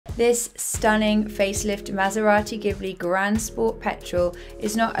This stunning facelift Maserati Ghibli GranSport Petrol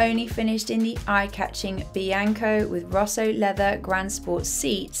is not only finished in the eye-catching Bianco with Rosso leather GranSport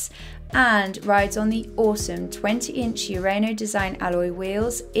seats and rides on the awesome 20-inch Urano design alloy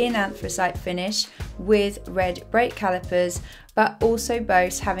wheels in anthracite finish with red brake calipers, but also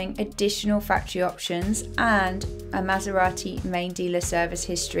boasts having additional factory options and a Maserati main dealer service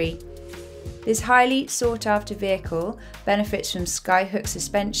history. This highly sought after vehicle benefits from Skyhook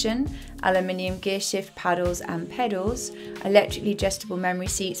Suspension, Aluminium Gearshift Paddles and Pedals, electrically adjustable memory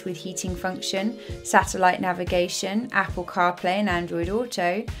seats with heating function, satellite navigation, Apple CarPlay and Android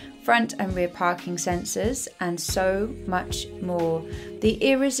Auto, front and rear parking sensors, and so much more. The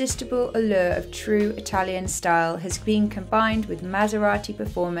irresistible allure of true Italian style has been combined with Maserati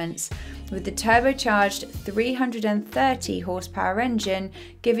performance, with the turbocharged 330 horsepower engine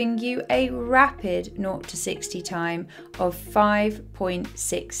giving you a rapid 0 to 60 time of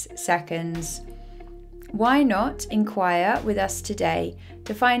 5.6 seconds. Why not inquire with us today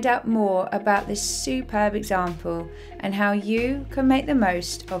to find out more about this superb example and how you can make the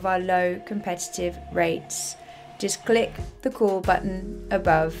most of our low competitive rates? Just click the call button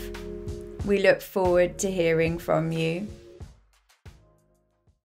above. We look forward to hearing from you.